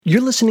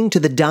You're listening to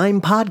the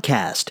Dime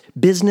Podcast,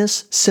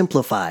 Business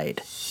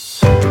Simplified.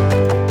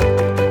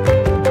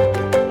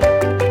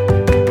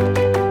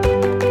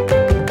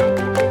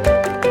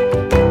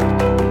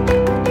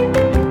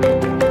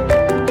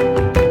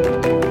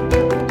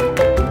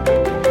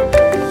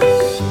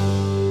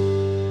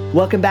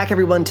 Welcome back,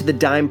 everyone, to the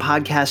Dime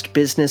Podcast,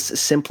 Business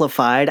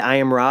Simplified. I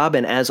am Rob,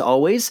 and as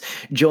always,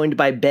 joined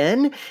by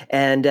Ben,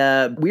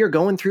 and we are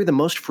going through the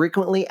most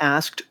frequently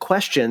asked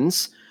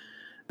questions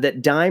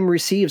that Dime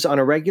receives on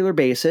a regular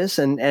basis,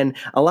 and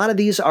a lot of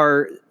these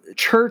are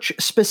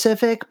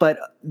church-specific, but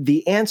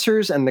the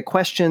answers and the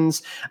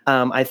questions,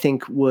 I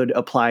think, would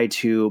apply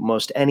to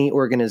most any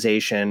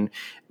organization,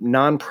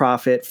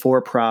 nonprofit,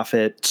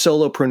 for-profit,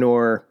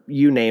 solopreneur,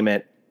 you name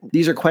it.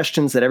 These are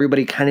questions that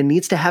everybody kind of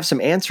needs to have some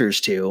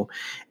answers to.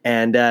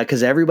 And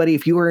because everybody,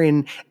 if you are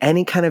in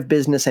any kind of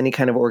business, any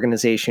kind of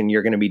organization,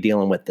 you're going to be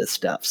dealing with this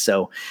stuff.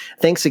 So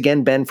thanks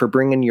again, Ben, for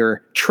bringing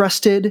your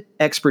trusted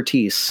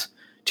expertise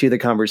to the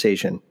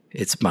conversation.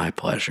 It's my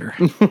pleasure.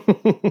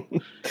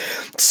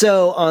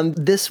 So on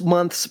this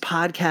month's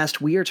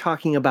podcast, we are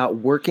talking about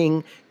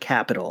working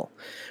capital.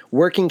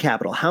 Working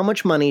capital. How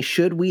much money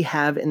should we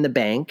have in the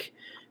bank?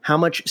 How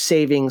much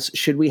savings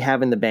should we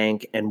have in the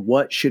bank, and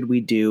what should we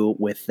do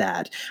with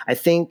that? I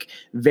think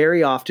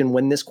very often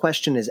when this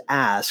question is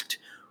asked,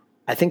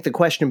 I think the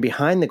question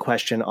behind the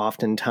question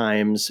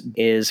oftentimes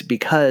is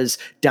because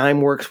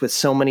Dime works with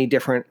so many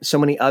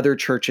other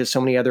churches, so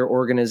many other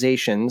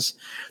organizations.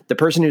 The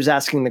person who's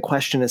asking the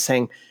question is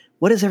saying,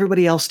 what is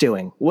everybody else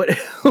doing? What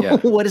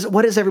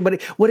is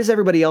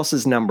everybody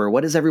else's number?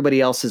 What is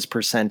everybody else's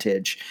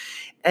percentage?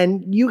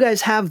 And you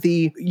guys have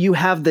the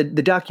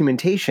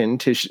documentation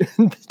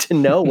to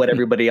know what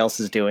everybody else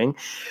is doing.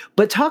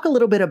 But talk a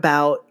little bit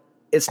about,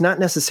 it's not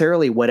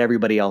necessarily what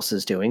everybody else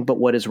is doing, but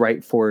what is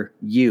right for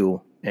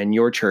you and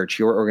your church,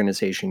 your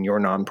organization, your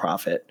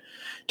nonprofit.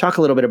 Talk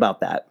a little bit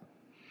about that.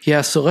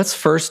 Yeah, so let's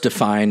first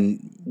define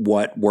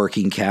what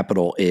working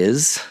capital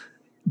is.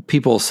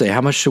 People say, how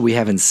much should we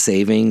have in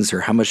savings, or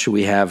how much should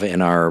we have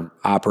in our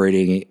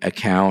operating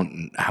account?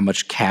 And how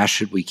much cash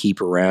should we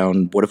keep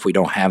around? What if we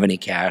don't have any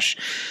cash?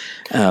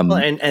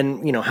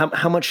 And you know,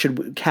 how much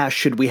cash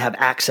should we have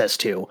access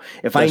to?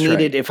 If I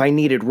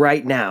needed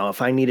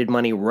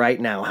money right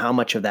now, how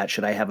much of that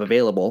should I have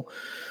available?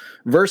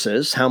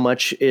 Versus how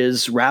much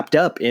is wrapped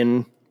up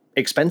in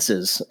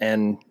expenses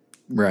and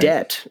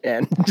debt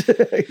and,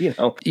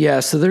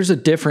 Yeah, so there's a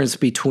difference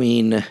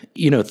between,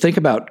 think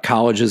about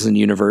colleges and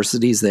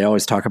universities. They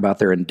always talk about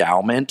their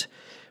endowment.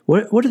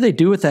 What do they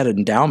do with that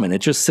endowment?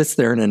 It just sits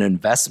there in an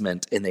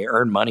investment and they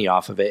earn money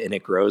off of it and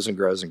it grows and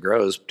grows and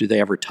grows. Do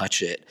they ever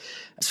touch it?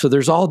 So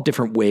there's all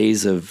different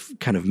ways of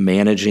kind of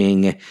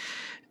managing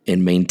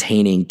and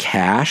maintaining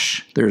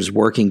cash. There's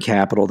working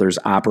capital, there's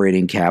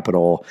operating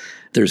capital,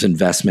 there's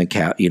investment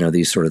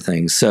these sort of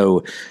things.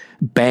 So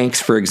banks,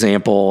 for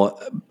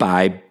example,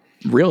 buy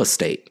real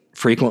estate.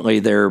 Frequently,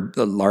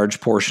 a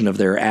large portion of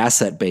their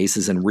asset base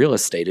is in real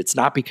estate. It's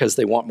not because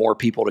they want more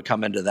people to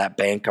come into that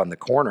bank on the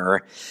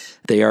corner.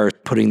 They are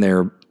putting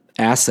their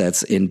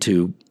assets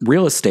into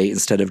real estate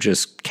instead of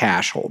just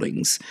cash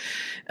holdings.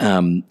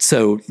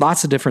 So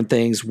lots of different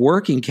things.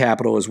 Working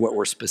capital is what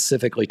we're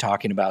specifically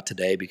talking about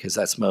today because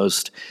that's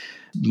most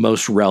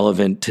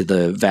relevant to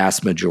the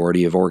vast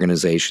majority of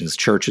organizations,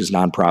 churches,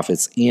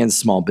 nonprofits, and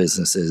small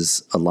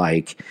businesses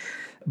alike.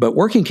 But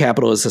working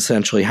capital is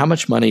essentially how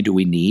much money do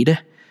we need,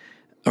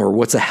 or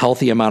what's a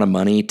healthy amount of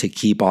money to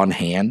keep on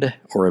hand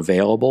or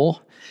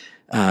available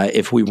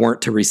if we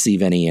weren't to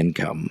receive any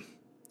income,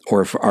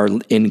 or if our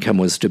income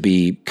was to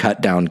be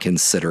cut down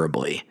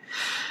considerably.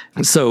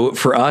 So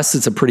for us,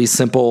 it's a pretty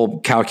simple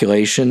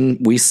calculation.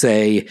 We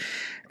say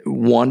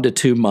 1 to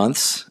 2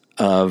 months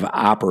of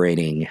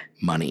operating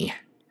money.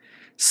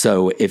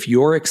 So if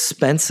your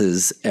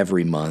expenses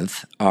every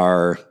month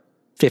are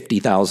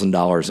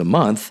 $50,000 a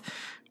month,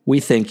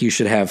 we think you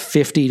should have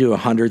 $50,000 to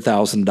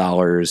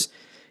 $100,000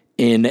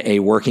 in a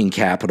working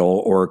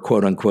capital or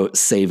quote unquote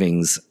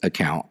savings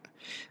account.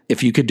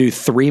 If you could do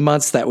 3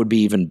 months, that would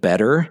be even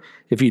better.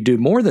 If you do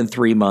more than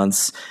 3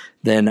 months,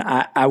 then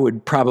I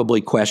would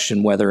probably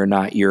question whether or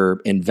not you're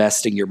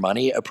investing your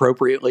money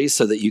appropriately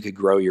so that you could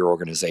grow your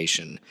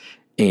organization.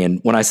 And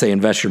when I say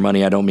invest your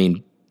money, I don't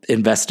mean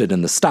invest it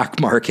in the stock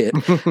market.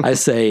 I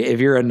say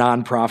if you're a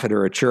nonprofit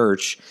or a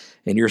church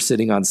and you're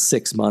sitting on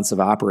 6 months of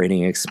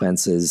operating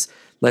expenses,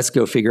 let's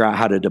go figure out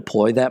how to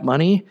deploy that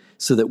money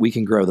so that we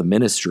can grow the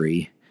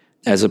ministry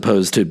as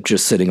opposed to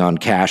just sitting on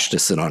cash to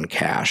sit on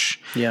cash.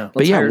 Yeah.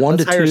 Let's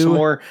hire some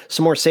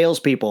more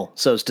salespeople,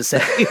 so as to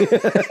say.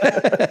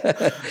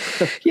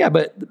 Yeah,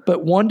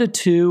 but 1 to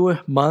 2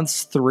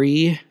 months,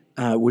 3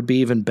 would be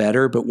even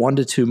better. But 1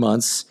 to 2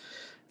 months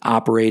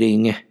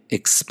operating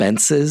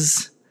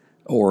expenses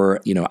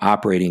or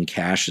operating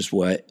cash is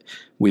what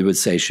we would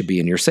say should be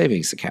in your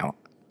savings account.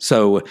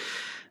 So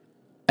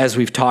as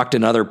we've talked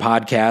in other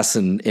podcasts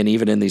and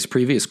even in these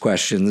previous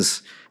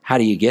questions, how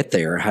do you get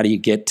there? How do you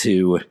get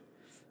to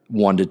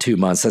 1 to 2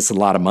 months? That's a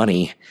lot of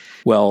money.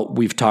 Well,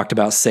 we've talked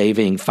about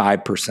saving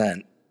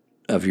 5%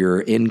 of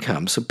your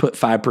income. So put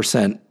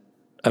 5%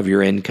 of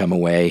your income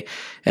away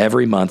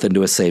every month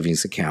into a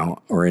savings account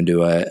or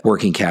into a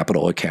working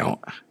capital account.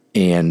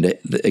 And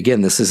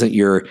again, this isn't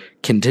your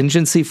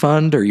contingency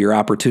fund or your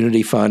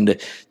opportunity fund.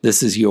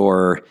 This is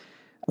your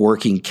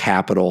working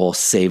capital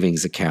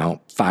savings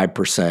account,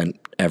 5%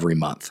 every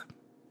month.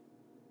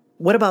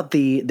 What about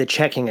the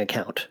checking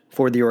account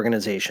for the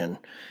organization?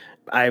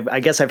 I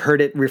guess I've heard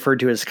it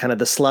referred to as kind of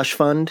the slush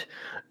fund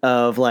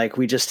of like,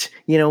 we just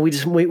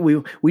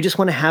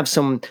want to have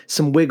some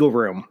wiggle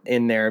room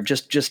in there,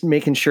 just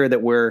making sure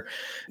that we're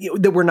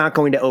not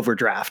going to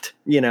overdraft.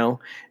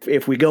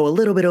 If we go a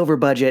little bit over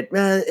budget,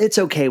 it's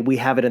okay. We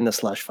have it in the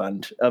slush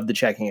fund of the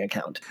checking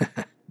account.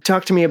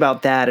 Talk to me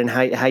about that and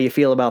how you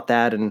feel about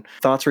that and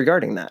thoughts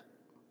regarding that.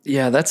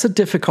 Yeah, that's a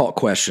difficult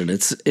question.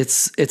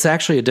 It's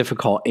actually a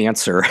difficult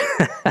answer.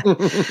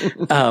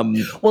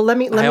 Well,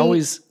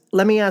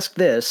 let me ask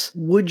this.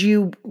 Would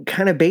you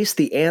kind of base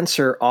the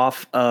answer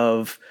off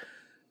of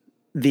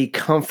the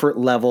comfort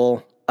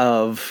level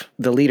of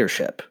the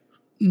leadership?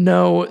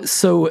 No.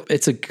 So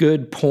it's a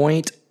good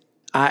point.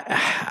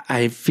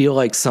 I feel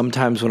like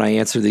sometimes when I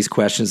answer these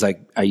questions, I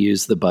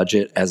use the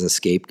budget as a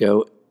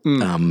scapegoat.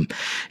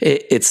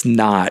 It's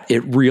not.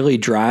 It really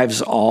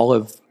drives all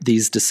of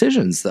these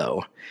decisions,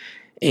 though.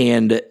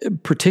 And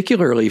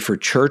particularly for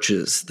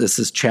churches, this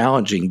is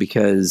challenging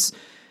because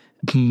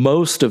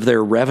most of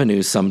their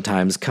revenue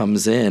sometimes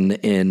comes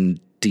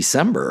in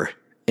December.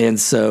 And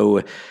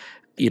so,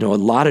 a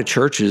lot of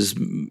churches,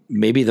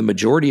 maybe the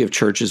majority of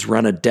churches,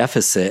 run a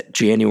deficit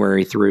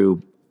January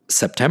through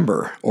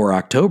September or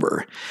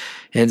October.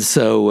 And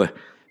so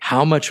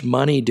how much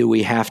money do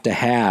we have to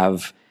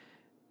have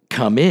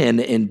come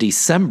in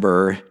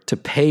December to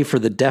pay for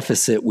the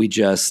deficit we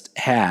just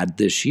had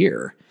this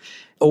year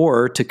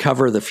or to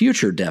cover the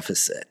future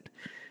deficit?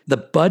 The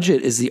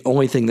budget is the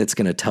only thing that's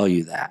going to tell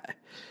you that.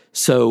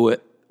 So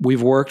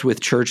we've worked with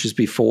churches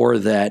before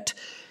that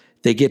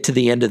they get to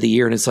the end of the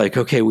year and it's like,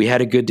 okay, we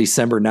had a good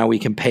December. Now we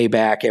can pay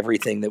back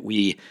everything that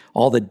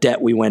all the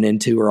debt we went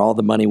into or all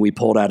the money we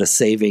pulled out of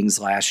savings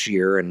last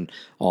year and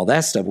all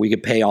that stuff. We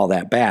could pay all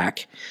that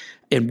back.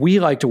 And we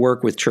like to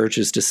work with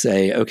churches to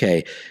say,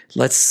 okay,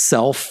 let's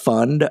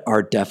self-fund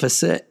our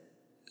deficit.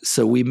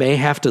 So we may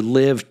have to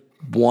live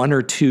 1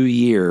 or 2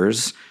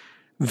 years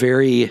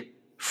very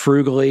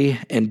frugally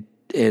and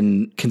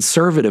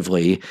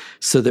conservatively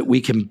so that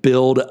we can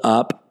build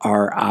up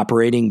our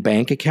operating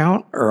bank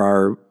account or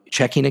our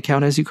checking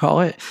account, as you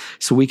call it.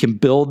 So we can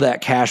build that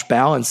cash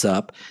balance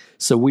up.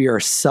 So we are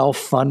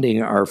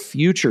self-funding our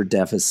future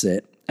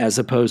deficit as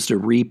opposed to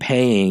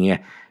repaying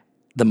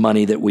the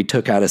money that we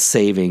took out of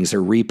savings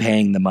or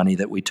repaying the money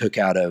that we took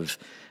out of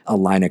a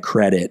line of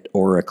credit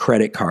or a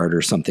credit card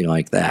or something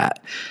like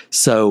that.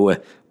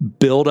 So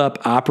build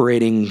up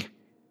operating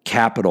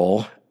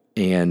capital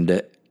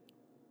and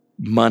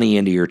money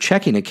into your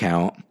checking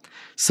account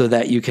so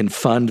that you can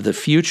fund the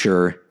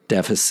future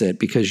deficit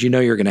because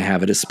you're going to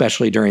have it,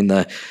 especially during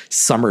the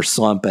summer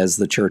slump, as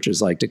the churches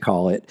like to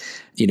call it.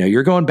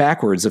 You're going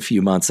backwards a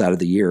few months out of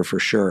the year for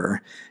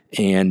sure.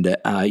 And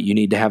you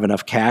need to have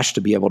enough cash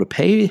to be able to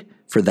pay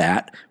for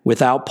that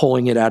without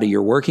pulling it out of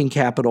your working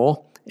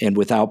capital and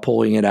without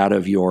pulling it out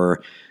of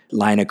your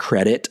line of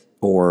credit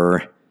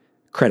or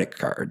credit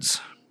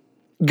cards.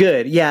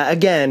 Good. Yeah.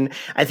 Again,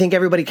 I think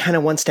everybody kind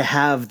of wants to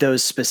have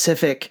those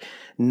specific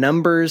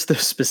numbers,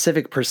 those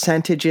specific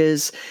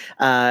percentages,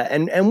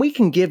 and we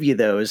can give you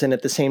those. And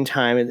at the same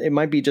time, it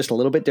might be just a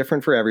little bit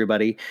different for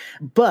everybody.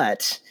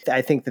 But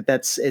I think that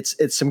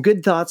it's some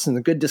good thoughts and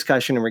a good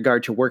discussion in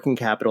regard to working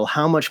capital.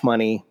 How much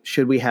money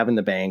should we have in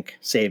the bank,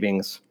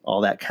 savings,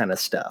 all that kind of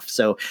stuff.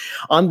 So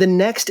on the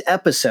next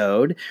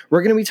episode,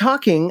 we're going to be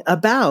talking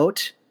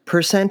about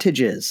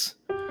percentages.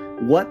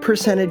 What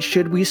percentage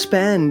should we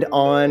spend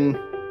on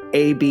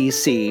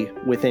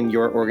ABC within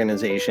your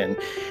organization?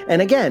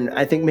 And again,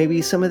 I think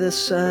maybe some of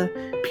this,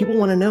 people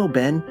want to know,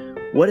 Ben,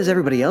 what is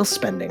everybody else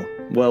spending?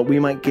 Well, we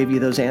might give you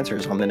those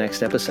answers on the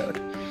next episode.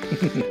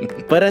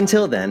 But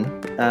until then,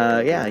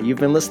 you've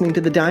been listening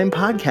to the Dime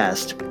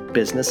Podcast,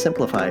 Business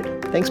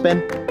Simplified. Thanks,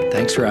 Ben.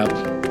 Thanks, Rob.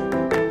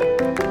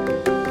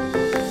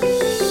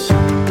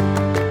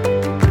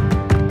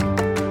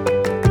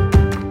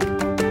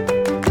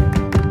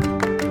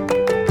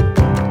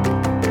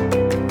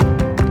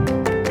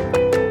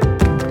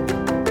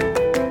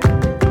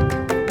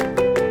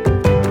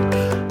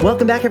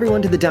 Welcome back,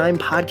 everyone, to the Dime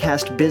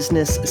Podcast,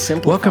 Business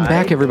Simplified. Welcome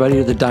back, everybody,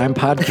 to the Dime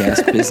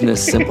Podcast,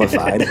 Business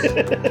Simplified.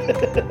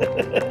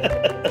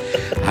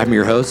 I'm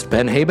your host,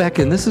 Ben Haybeck,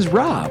 and this is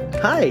Rob.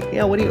 Hi.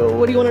 Yeah, what do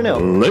you want to know?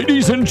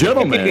 Ladies and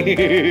gentlemen.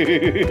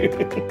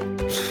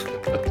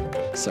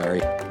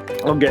 Sorry.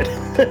 Oh, good.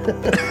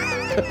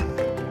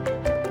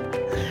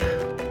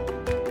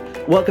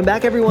 Welcome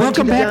back, everyone.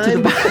 Welcome back to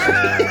the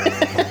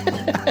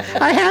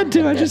I had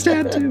to. I just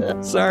had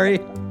to. Sorry.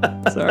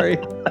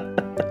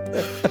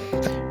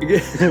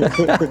 This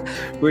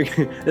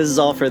is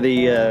all for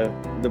the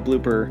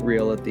blooper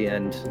reel at the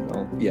end.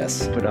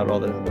 Yes. Put out all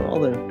the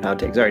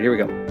outtakes. All right, here we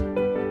go.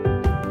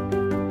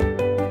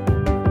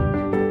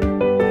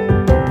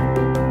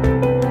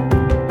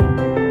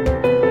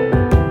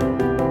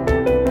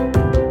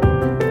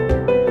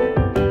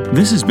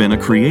 This has been a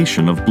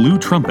creation of Blue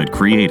Trumpet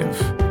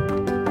Creative.